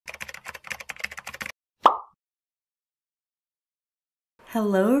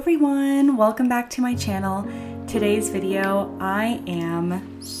Hello everyone, welcome back to my channel. Today's video I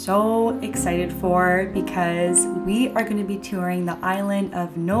am so excited for because we are going to be touring the island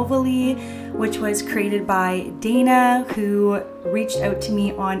of Novali, which was created by Dana, who reached out to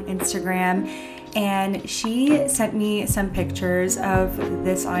me on Instagram, and she sent me some pictures of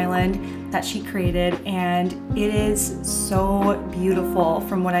this island that she created, and it is so beautiful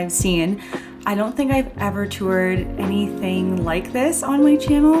from what I've seen. I don't think I've ever toured anything like this on my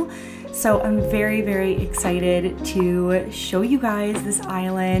channel, so I'm very excited to show you guys this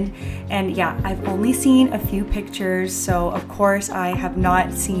island. And yeah, I've only seen a few pictures, so of course I have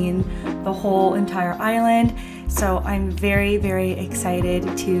not seen the whole entire island, so I'm very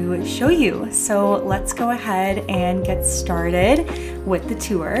excited to show you. So let's go ahead and get started with the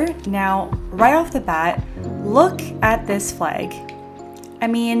tour. Now, right off the bat, look at this flag. I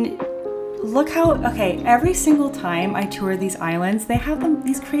mean, look how, okay, every single time I tour these islands,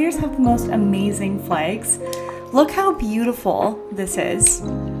 these creators have the most amazing flags. Look how beautiful this is.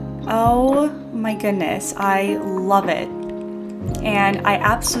 Oh my goodness, I love it. And I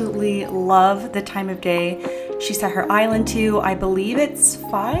absolutely love the time of day she set her island to. I believe it's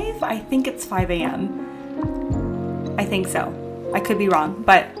 5? I think it's 5 a.m. I think so. I could be wrong,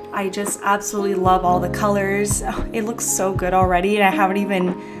 but I just absolutely love all the colors. Oh, it looks so good already, and I haven't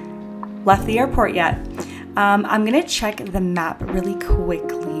even left the airport yet. I'm gonna check the map really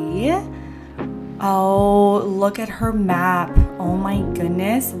quickly. Oh, look at her map. Oh my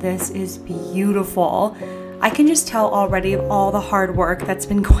goodness, this is beautiful. I can just tell already of all the hard work that's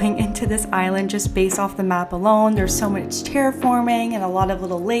been going into this island just based off the map alone. There's so much terraforming and a lot of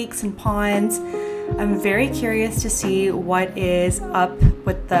little lakes and ponds. I'm very curious to see what is up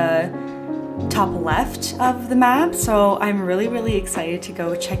with the top left of the map, so I'm really excited to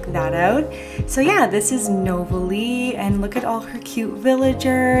go check that out. So yeah, this is Novali, and look at all her cute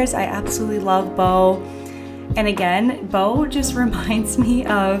villagers. I absolutely love Bo, and again, Bo just reminds me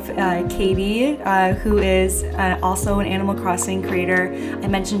of Katie, who is also an Animal Crossing creator. I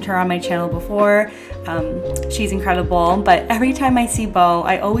mentioned her on my channel before. She's incredible, but every time I see Bo,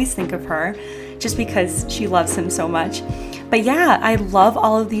 I always think of her just because she loves him so much. But yeah, I love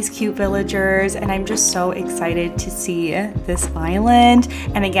all of these cute villagers, and I'm just so excited to see this island.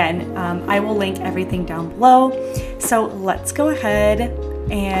 And again, I will link everything down below. So let's go ahead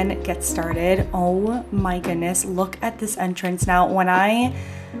and get started. Oh my goodness, look at this entrance. Now, when I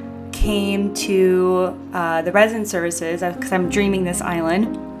came to the resident services, because I'm dreaming this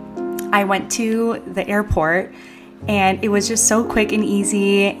island, I went to the airport, and it was just so quick and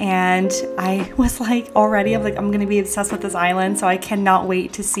easy, and I was like, already I'm gonna be obsessed with this island, so I cannot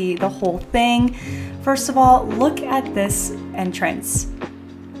wait to see the whole thing. First of all, look at this entrance.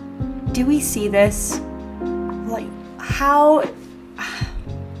 Do we see this? Like, how?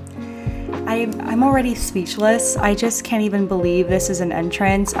 I'm already speechless. I just can't even believe this is an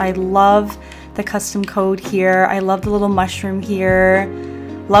entrance. I love the custom code here. I love the little mushroom here.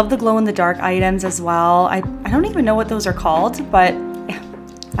 Love the glow-in-the-dark items as well. I don't even know what those are called, but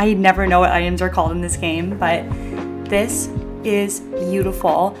I never know what items are called in this game, but this is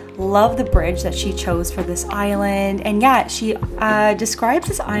beautiful. Love the bridge that she chose for this island. And yeah, she describes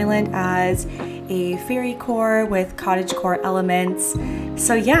this island as a fairycore with cottagecore elements.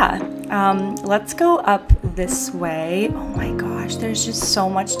 So yeah, let's go up this way. Oh my gosh, there's just so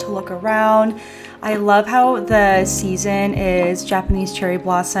much to look around. I love how the season is Japanese cherry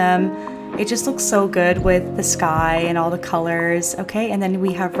blossom. It just looks so good with the sky and all the colors. Okay, and then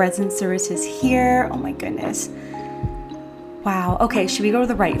we have resident services here. Oh my goodness. Wow. Okay, should we go to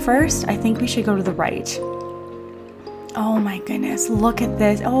the right first? I think we should go to the right. Oh my goodness, look at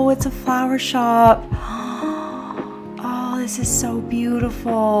this. Oh, it's a flower shop. Oh, this is so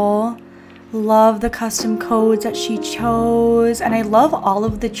beautiful. Love the custom codes that she chose, and I love all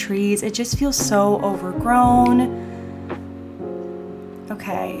of the trees. It just feels so overgrown.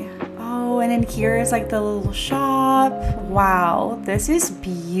 Okay. Oh, and then here is like the little shop. Wow, this is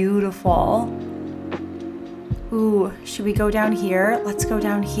beautiful. Ooh, should we go down here? Let's go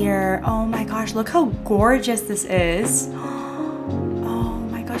down here. Oh my gosh, look how gorgeous this is. Oh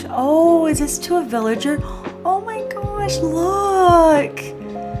my gosh. Oh, is this to a villager? Oh my gosh, look.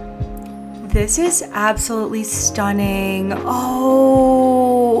 This is absolutely stunning.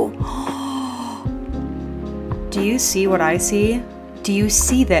 Oh. Do you see what I see? Do you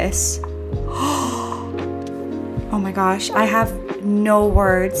see this? Oh my gosh, I have no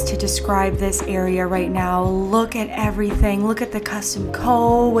words to describe this area right now. Look at everything. Look at the custom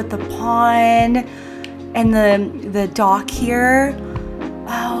cove with the pond and the dock here.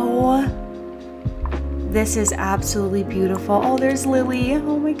 Oh, This is absolutely beautiful. Oh, there's Lily.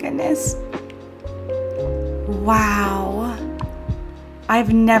 Oh my goodness. Wow.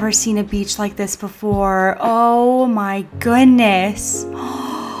 I've never seen a beach like this before. Oh my goodness.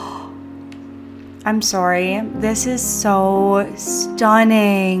 I'm sorry. This is so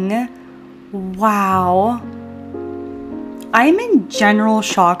stunning. Wow. I'm in general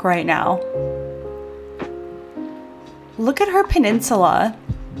shock right now. Look at her peninsula.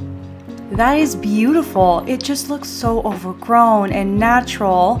 That is beautiful. It just looks so overgrown and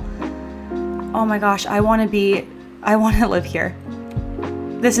natural. Oh my gosh, I want to live here.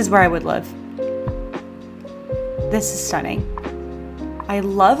 This is where I would live. This is stunning. I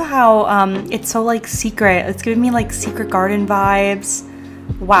love how it's so like secret. It's giving me like secret garden vibes.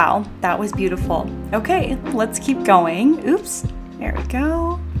 Wow, that was beautiful. Okay, let's keep going. Oops, there we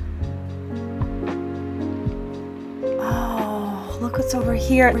go. Oh, look what's over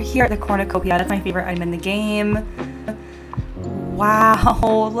here. Over here, the cornucopia. That's my favorite item in the game.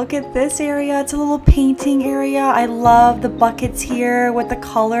 Wow, look at this area. It's a little painting area. I love the buckets here with the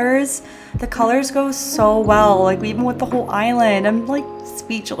colors. The colors go so well, like even with the whole island. I'm like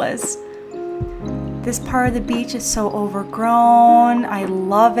speechless. This part of the beach is so overgrown. I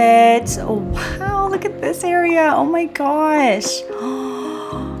love it. Oh, wow, look at this area. Oh my gosh.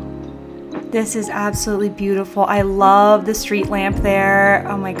 This is absolutely beautiful. I love the street lamp there.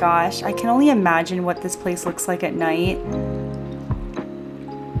 Oh my gosh. I can only imagine what this place looks like at night.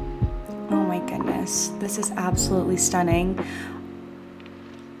 Oh my goodness. This is absolutely stunning.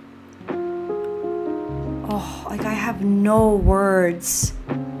 Oh, like I have no words.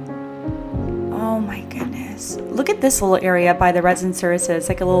 Oh my goodness. Look at this little area by the resident services,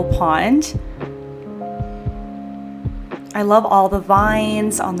 like a little pond. I love all the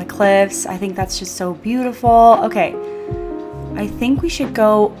vines on the cliffs. I think that's just so beautiful. Okay, I think we should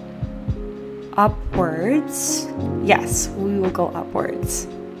go upwards. Yes, we will go upwards.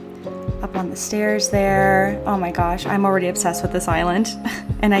 Up on the stairs there. Oh my gosh, I'm already obsessed with this island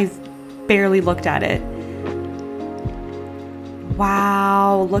and I've barely looked at it.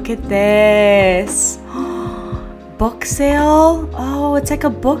 Wow, look at this. Book sale? Oh, it's like a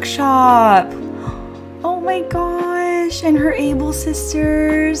bookshop. Oh my gosh, and her Able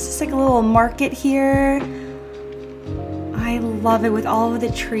sisters. It's like a little market here. I love it with all of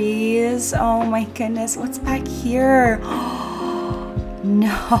the trees. Oh my goodness, what's back here?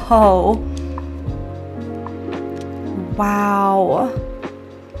 No. Wow.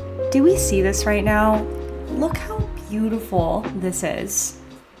 Do we see this right now? Look how beautiful this is.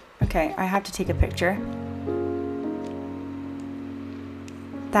 Okay, I have to take a picture.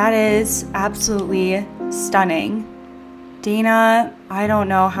 That is absolutely stunning. Dana, I don't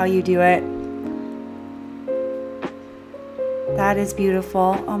know how you do it. That is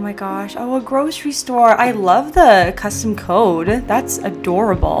beautiful. Oh my gosh. Oh, a grocery store. I love the custom code. That's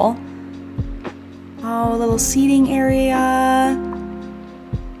adorable. Oh, a little seating area.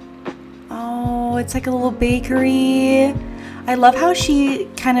 Oh, it's like a little bakery. I love how she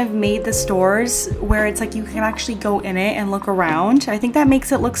kind of made the stores where it's like you can actually go in it and look around. I think that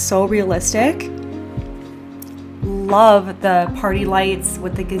makes it look so realistic. Love the party lights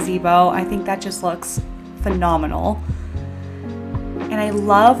with the gazebo. I think that just looks phenomenal. And I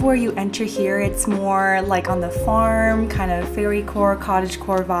love where you enter here. It's more like on the farm, kind of fairycore,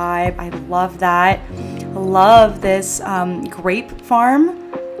 cottagecore vibe. I love that. I love this grape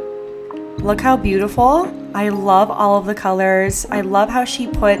farm. Look how beautiful. I love all of the colors. I love how she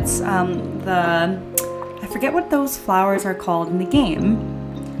puts I forget what those flowers are called in the game,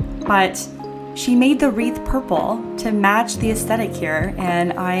 but she made the wreath purple to match the aesthetic here,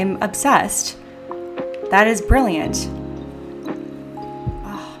 and I'm obsessed. That is brilliant.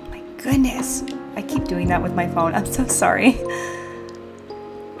 Oh my goodness. I keep doing that with my phone. I'm so sorry.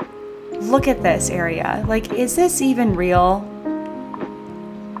 Look at this area. Like, is this even real?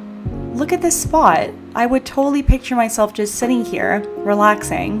 Look at this spot. I would totally picture myself just sitting here,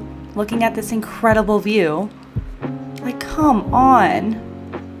 relaxing, looking at this incredible view. Like, come on.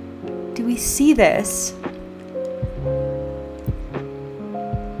 Do we see this?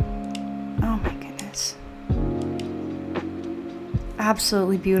 Oh my goodness.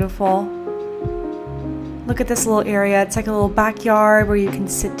 Absolutely beautiful. Look at this little area. It's like a little backyard where you can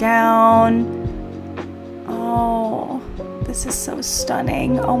sit down. Oh, this is so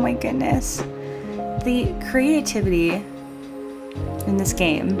stunning. Oh my goodness. The creativity in this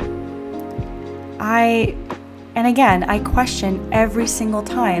game. And again, I question every single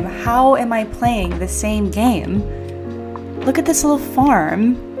time, how am I playing the same game? Look at this little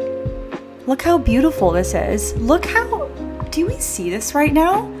farm. Look how beautiful this is. Look how, do we see this right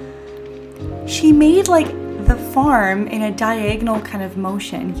now? she made like the farm in a diagonal kind of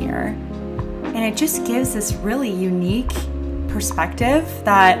motion here. And it just gives this really unique perspective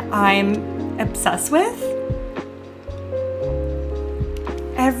that I'm obsessed with.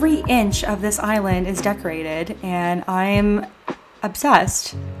 Every inch of this island is decorated and I'm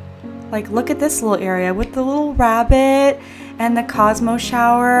obsessed. Like, look at this little area with the little rabbit and the Cosmo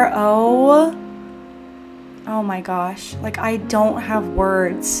shower. Oh my gosh. Like, I don't have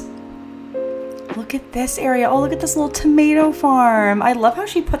words. Look at this area. Oh, look at this little tomato farm. I love how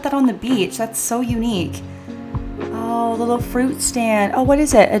she put that on the beach. That's so unique. Oh, little fruit stand. Oh, what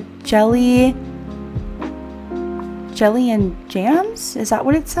is it? A jelly and jams? Is that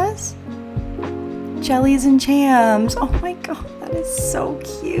what it says? Jellies and jams. Oh my god, that is so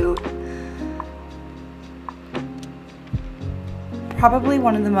cute. Probably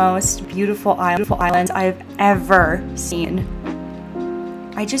one of the most beautiful islands I've ever seen.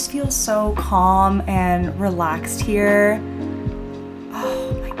 I just feel so calm and relaxed here.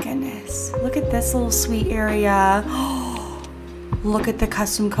 Oh my goodness. Look at this little sweet area. Look at the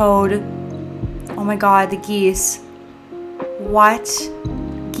custom code. Oh my god, the geese. What?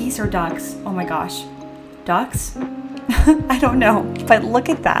 Geese or ducks? Oh my gosh. Ducks? I don't know, but look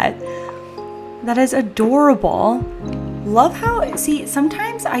at that. That is adorable. Love how, see,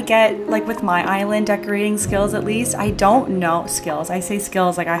 sometimes I get, like with my island decorating skills at least, I don't know skills. I say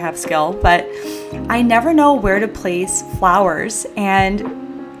skills like I have skill, but I never know where to place flowers.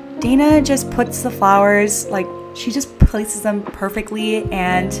 And Dana just puts the flowers, like she just places them perfectly.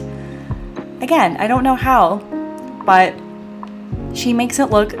 And again, I don't know how, but she makes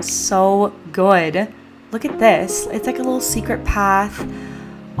it look so good. Look at this. It's like a little secret path.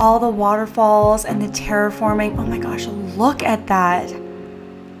 All the waterfalls and the terraforming. Oh my gosh, look at that.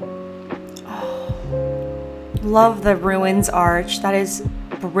 Oh, love the ruins arch. That is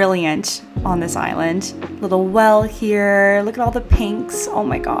brilliant on this island. Little well here. Look at all the pinks. Oh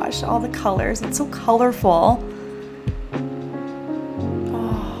my gosh, all the colors. It's so colorful.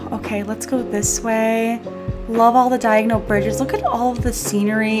 Oh, okay, let's go this way. Love all the diagonal bridges. Look at all of the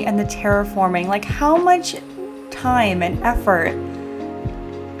scenery and the terraforming. Like, how much time and effort.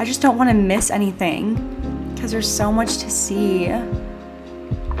 I just don't want to miss anything because there's so much to see.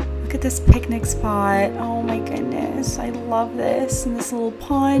 Look at this picnic spot. Oh my goodness. I love this. And this little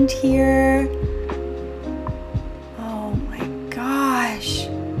pond here. Oh my gosh.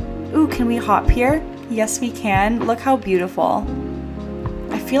 Ooh, can we hop here? Yes, we can. Look how beautiful.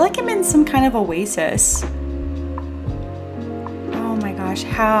 I feel like I'm in some kind of oasis. Oh my gosh,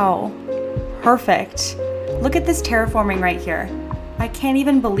 how perfect. Look at this terraforming right here. I can't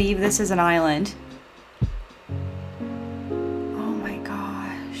even believe this is an island. Oh my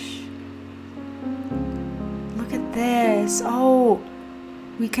gosh. Look at this. Oh,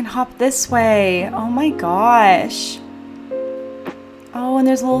 we can hop this way. Oh my gosh. Oh, and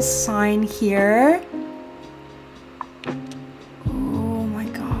there's a little sign here. Oh my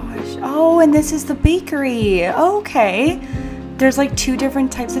gosh. Oh, and this is the bakery. Okay. There's like 2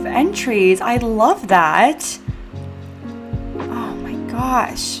 different types of entries. I love that.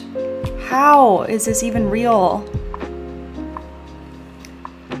 Gosh, how is this even real?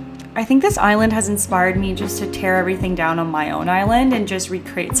 I think this island has inspired me just to tear everything down on my own island and just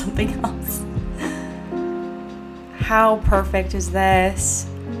recreate something else. How perfect is this?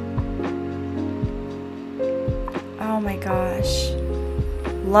 Oh my gosh.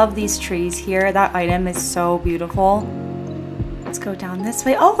 Love these trees here. That item is so beautiful. Let's go down this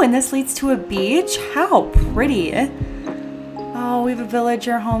way. Oh, and this leads to a beach. How pretty. Oh, we have a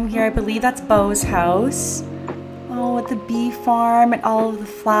villager home here. I believe that's Beau's house. Oh, with the bee farm and all of the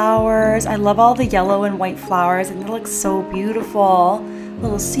flowers. I love all the yellow and white flowers and it looks so beautiful.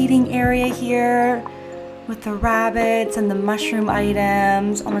 Little seating area here with the rabbits and the mushroom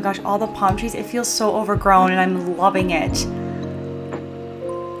items. Oh my gosh, all the palm trees. It feels so overgrown and I'm loving it.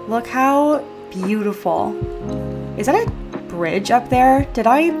 Look how beautiful. Is that a bridge up there? Did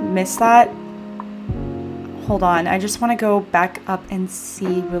I miss that? Hold on, I just want to go back up and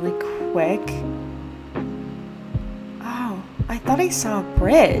see really quick. Oh, I thought I saw a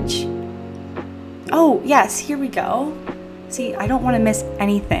bridge. Oh, yes, here we go. See, I don't want to miss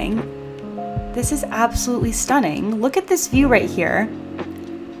anything. This is absolutely stunning. Look at this view right here.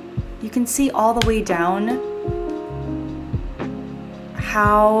 You can see all the way down.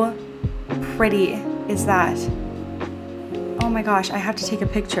 How pretty is that? Oh my gosh, I have to take a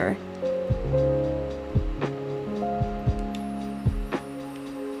picture.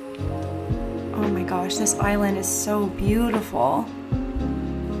 Oh my gosh, this island is so beautiful.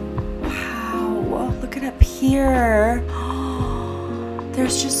 Wow, look at up here.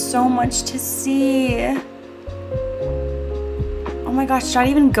 there's just so much to see. Oh my gosh, should I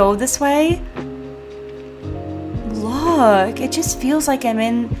even go this way? Look, it just feels like I'm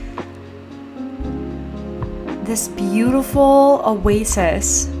in this beautiful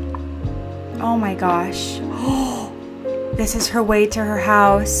oasis. Oh my gosh. This is her way to her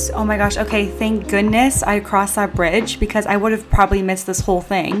house. Oh my gosh. Okay, thank goodness I crossed that bridge because I would have probably missed this whole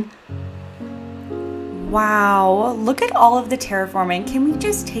thing. Wow, look at all of the terraforming. Can we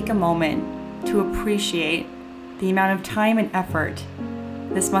just take a moment to appreciate the amount of time and effort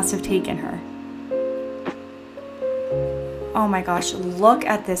this must have taken her? Oh my gosh, look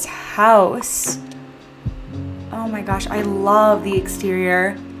at this house. Oh my gosh, I love the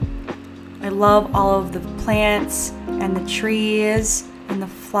exterior. I love all of the plants and the trees and the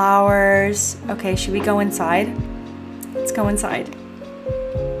flowers. Okay, should we go inside? Let's go inside.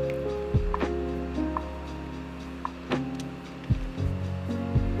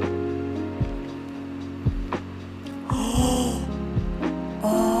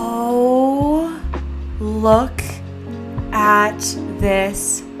 Oh, look at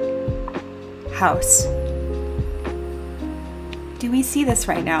this house. Do we see this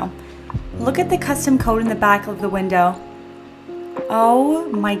right now? Look at the custom code in the back of the window. Oh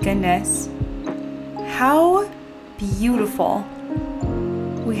my goodness. How beautiful.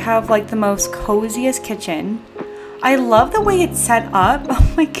 We have like the most coziest kitchen. I love the way it's set up.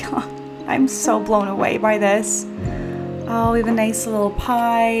 Oh my god. I'm so blown away by this. Oh, we have a nice little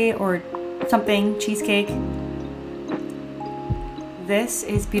pie or something, cheesecake. This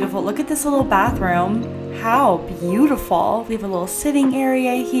is beautiful. Look at this little bathroom. How beautiful. We have a little sitting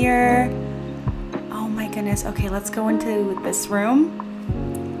area here. Oh my goodness. Okay, let's go into this room.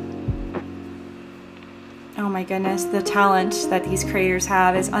 Oh my goodness. The talent that these creators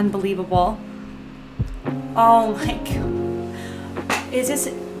have is unbelievable. Oh my god. Is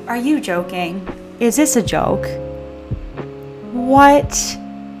this... Are you joking? Is this a joke? What?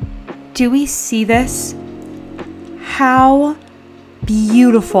 Do we see this? How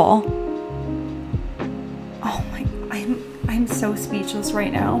beautiful. Oh my, I'm so speechless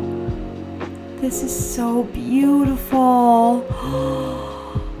right now. This is so beautiful.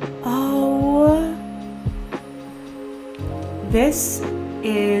 Oh. This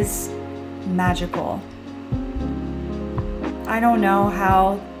is magical. I don't know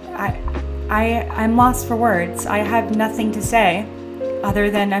how I'm lost for words. I have nothing to say other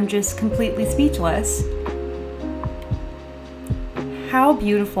than I'm just completely speechless. How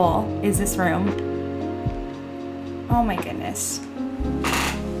beautiful is this room? Oh my goodness.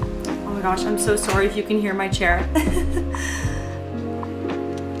 Oh my gosh, I'm so sorry if you can hear my chair.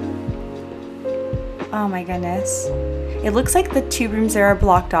 Oh my goodness. It looks like the two rooms there are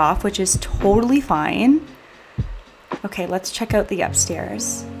blocked off, which is totally fine. Okay, let's check out the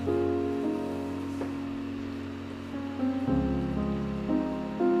upstairs.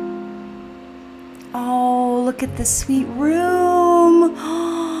 Oh, look at this sweet room.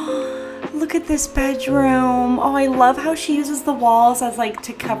 Look at this bedroom. Oh, I love how she uses the walls as like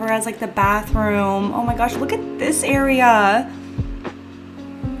to cover as like the bathroom. Oh my gosh, look at this area.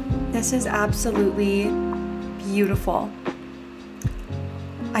 This is absolutely beautiful.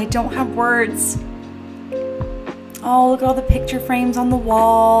 I don't have words. Oh, look at all the picture frames on the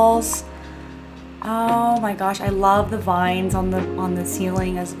walls. Oh my gosh, I love the vines on the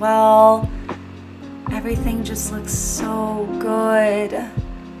ceiling as well. Everything just looks so good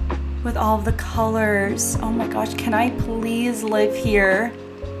with all of the colors. Oh my gosh, can I please live here?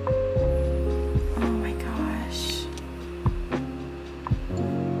 Oh my gosh.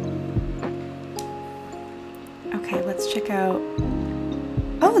 Okay, let's check out.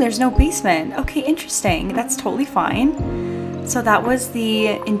 Oh, there's no basement. Okay, interesting. That's totally fine. So that was the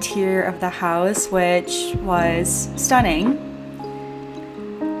interior of the house, which was stunning.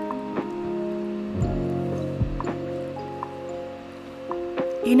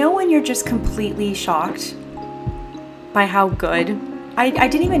 You know when you're just completely shocked by how good? I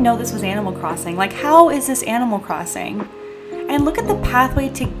didn't even know this was Animal Crossing. Like, how is this Animal Crossing? And look at the pathway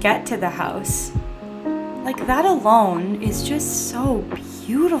to get to the house. Like, that alone is just so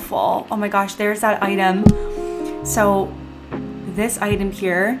beautiful. Oh my gosh, there's that item. So this item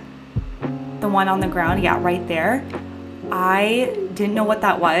here, the one on the ground, yeah, right there. I didn't know what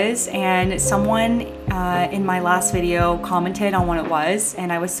that was, and someone in my last video commented on what it was,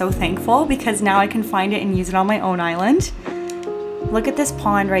 and I was so thankful because now I can find it and use it on my own island. Look at this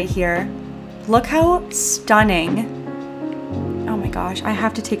pond right here. Look how stunning. Oh my gosh, I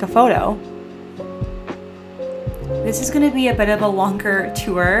have to take a photo. This is going to be a bit of a longer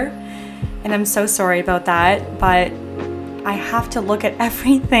tour, and I'm so sorry about that, but I have to look at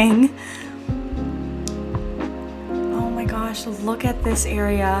everything. Oh my gosh, look at this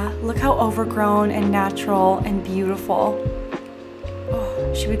area. Look how overgrown and natural and beautiful.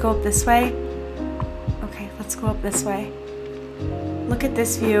 Oh, should we go up this way? Okay, let's go up this way. Look at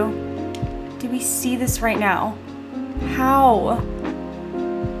this view. Do we see this right now? How?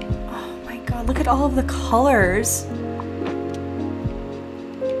 Oh my god, look at all of the colors.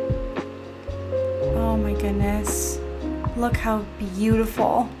 Oh my goodness. Look how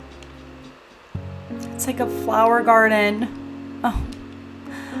beautiful. It's like a flower garden. Oh,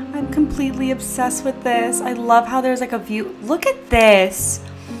 I'm completely obsessed with this. I love how there's like a view. Look at this.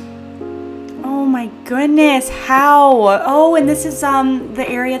 Oh my goodness, how? Oh, and this is the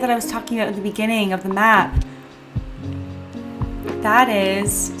area that I was talking about at the beginning of the map. That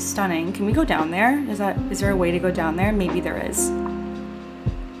is stunning. Can we go down there? Is there a way to go down there? Maybe there is.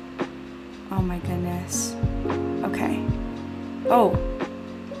 Oh my goodness. Okay. Oh,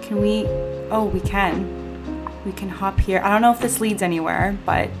 can we? Oh, we can. We can hop here. I don't know if this leads anywhere,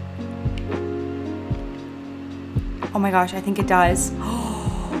 but oh my gosh, I think it does.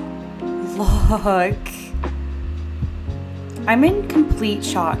 Look. I'm in complete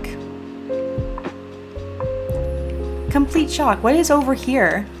shock. Complete shock. What is over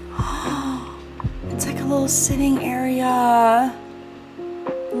here? It's like a little sitting area.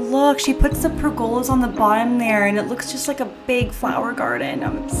 Look, she puts the pergolas on the bottom there and it looks just like a big flower garden.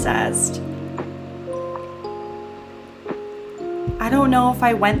 I'm obsessed. I don't know if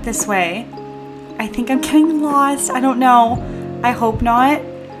I went this way. I think I'm getting lost. I don't know. I hope not.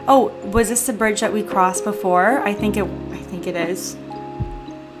 Oh, was this the bridge that we crossed before? I think it is.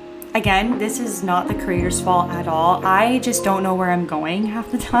 Again, this is not the creator's fault at all. I just don't know where I'm going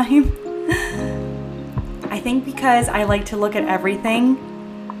half the time. I think because I like to look at everything.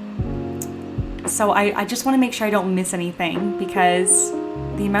 So I just want to make sure I don't miss anything because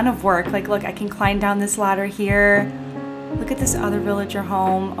the amount of work, like look, I can climb down this ladder here. Look at this other villager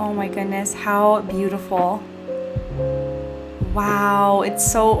home. Oh my goodness, how beautiful. Wow, it's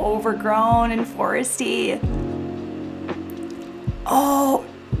so overgrown and foresty. Oh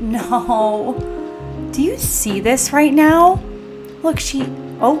no. Do you see this right now? Look,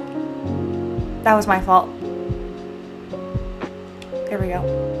 oh, that was my fault. There we go.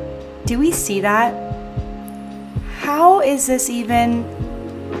 Do we see that? How is this even?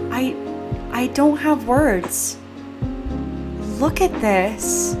 I don't have words. Look at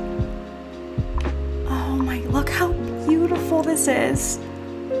this. Oh my, look how beautiful this is.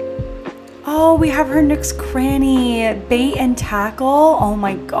 Oh, we have her next cranny, bait and tackle. Oh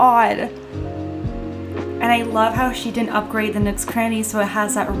my god. And I love how she didn't upgrade the next cranny so it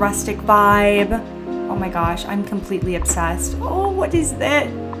has that rustic vibe. Oh my gosh, I'm completely obsessed. Oh, what is that?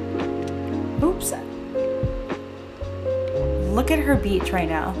 Oops. Look at her beach right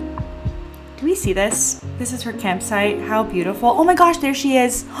now. Do we see this? This is her campsite. How beautiful. Oh my gosh, there she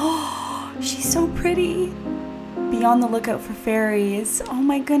is. Oh, she's so pretty. Be on the lookout for fairies. Oh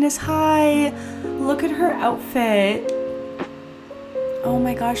my goodness, hi. Look at her outfit. Oh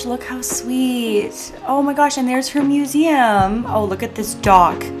my gosh, look how sweet. Oh my gosh, and there's her museum. Oh, look at this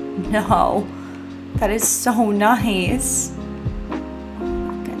dock. No, that is so nice. Oh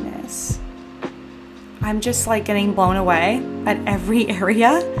my goodness. I'm just like getting blown away at every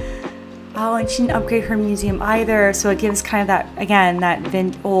area. Oh, and she didn't upgrade her museum either, so it gives kind of that, again,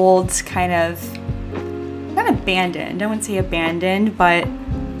 that old kind of, not abandoned, I wouldn't say abandoned, but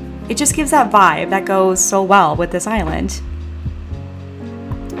it just gives that vibe that goes so well with this island.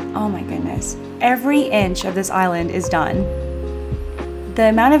 Oh my goodness. Every inch of this island is done. The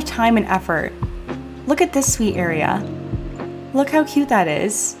amount of time and effort. Look at this sweet area. Look how cute that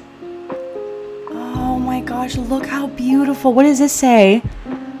is. Oh my gosh, look how beautiful. What does this say?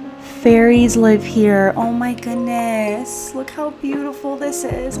 Fairies live here. Oh my goodness. Look how beautiful this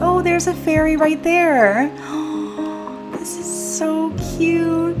is. Oh, there's a fairy right there. This is so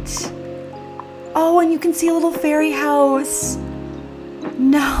cute. Oh, and you can see a little fairy house.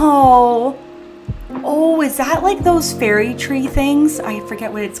 No. Oh, is that like those fairy tree things? I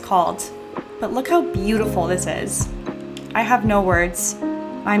forget what it's called. But look how beautiful this is. I have no words.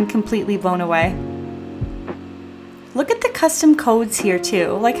 I'm completely blown away. Look at the custom codes here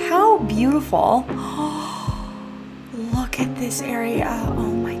too. Like how beautiful. Look at this area.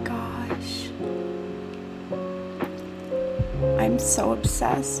 Oh my gosh. I'm so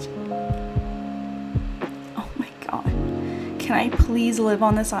obsessed. Oh my god. Can I please live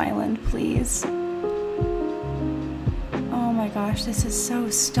on this island, please? Oh my gosh, this is so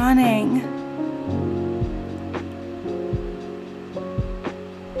stunning.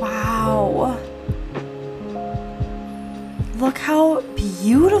 Wow. Look how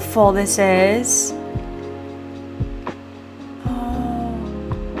beautiful this is. Oh,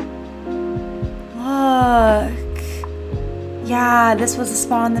 look. Yeah, this was a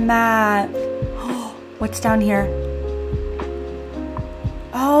spot on the map. What's down here?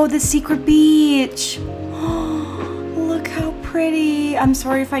 Oh, the secret beach. Look how pretty. I'm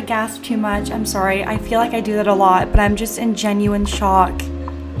sorry if I gasp too much. I'm sorry. I feel like I do that a lot, but I'm just in genuine shock.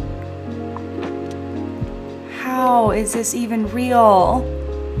 How is this even real?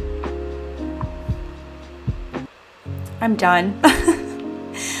 I'm done.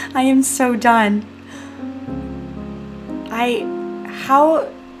 I am so done. How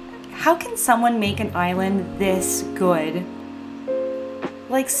can someone make an island this good?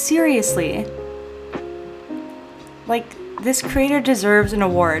 Like, seriously. Like, this creator deserves an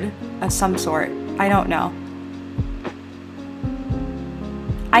award of some sort. I don't know.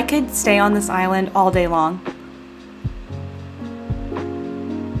 I could stay on this island all day long.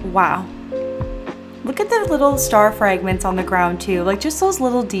 Wow. Look at the little star fragments on the ground too. Like, just those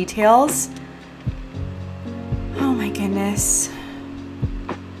little details. Oh my goodness.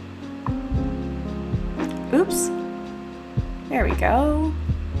 Oops. There we go.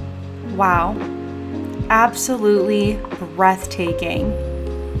 Wow. Absolutely breathtaking.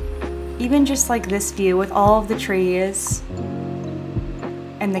 Even just like this view with all of the trees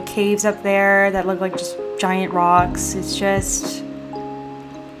and the caves up there that look like just giant rocks. It's just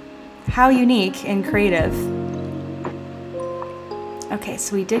how unique and creative. Okay,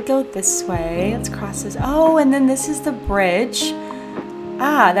 so we did go this way. Let's cross this. Oh, and then this is the bridge.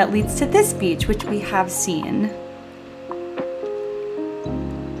 Ah, that leads to this beach, which we have seen.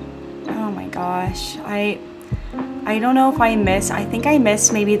 Oh my gosh. I don't know if I think I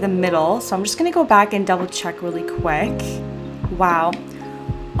missed maybe the middle. So I'm just gonna go back and double check really quick. Wow.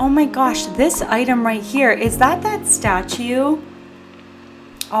 Oh my gosh, this item right here, is that statue?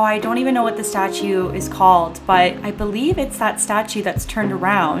 Oh, I don't even know what the statue is called, but I believe it's that statue that's turned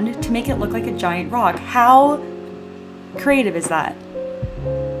around to make it look like a giant rock. How creative is that?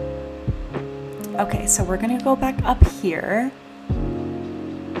 Okay, so we're gonna go back up here.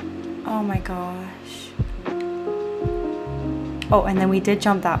 Oh my gosh. Oh, and then we did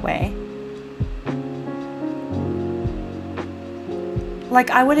jump that way. Like,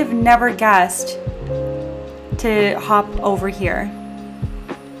 I would have never guessed to hop over here.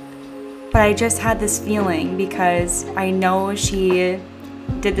 But I just had this feeling because I know she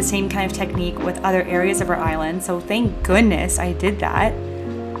did the same kind of technique with other areas of her island. So thank goodness I did that.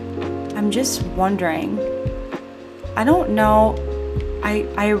 I'm just wondering. I don't know.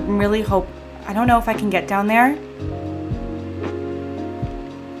 I really hope. I don't know if I can get down there.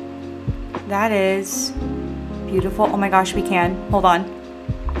 That is beautiful. Oh my gosh, we can. Hold on.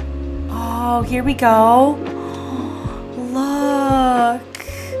 Oh, here we go. Look.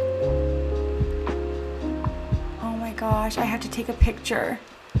 Oh my gosh, I have to take a picture.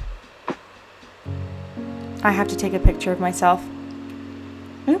 I have to take a picture of myself.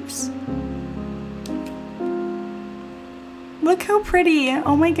 Oops. Look how pretty.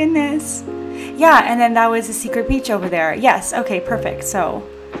 Oh my goodness. Yeah, and then that was a secret beach over there. Yes, okay, perfect. So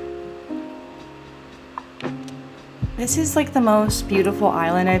this is like the most beautiful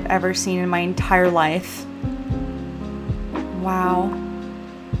island I've ever seen in my entire life. Wow.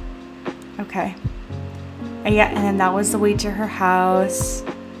 Okay. Yeah, and then that was the way to her house.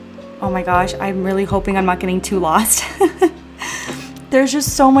 Oh my gosh, I'm really hoping I'm not getting too lost. There's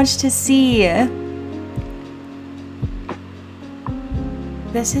just so much to see.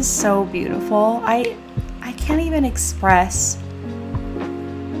 This is so beautiful. I can't even express.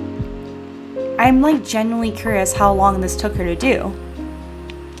 I'm like genuinely curious how long this took her to do.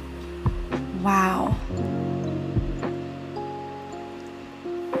 Wow.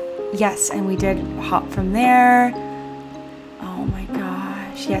 Yes, and we did hop from there. Oh my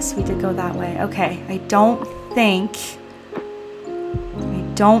gosh. Yes, we did go that way. Okay, I don't think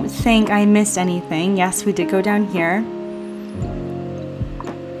I missed anything. Yes, we did go down here.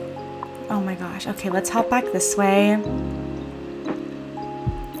 Oh my gosh. Okay, let's hop back this way.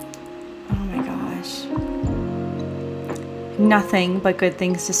 Oh my gosh. Nothing but good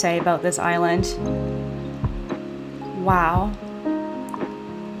things to say about this island. Wow.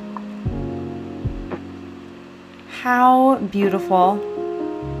 How beautiful.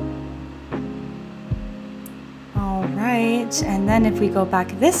 All right, and then if we go back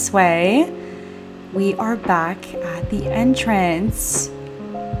this way, we are back at the entrance.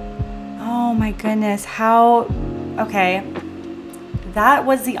 Oh my goodness, how, okay. That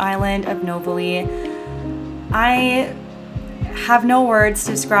was the island of Novali. have no words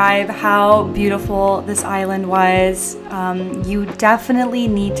to describe how beautiful this island was. You definitely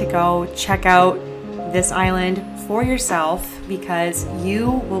need to go check out this island for yourself because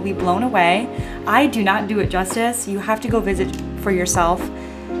you will be blown away. I do not do it justice. You have to go visit for yourself.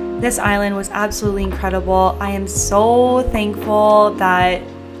 This island was absolutely incredible. I am so thankful that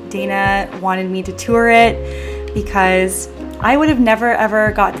Dana wanted me to tour it because I would have never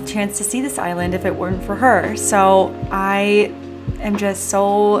ever got the chance to see this island if it weren't for her. So I am just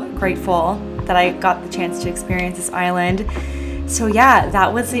so grateful that I got the chance to experience this island. So yeah,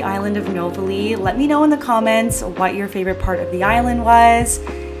 that was the island of Novali. Let me know in the comments what your favorite part of the island was.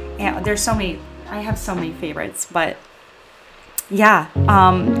 And there's so many, I have so many favorites, but yeah,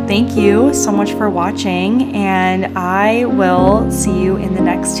 thank you so much for watching, and I will see you in the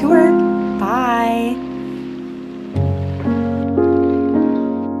next tour. Bye.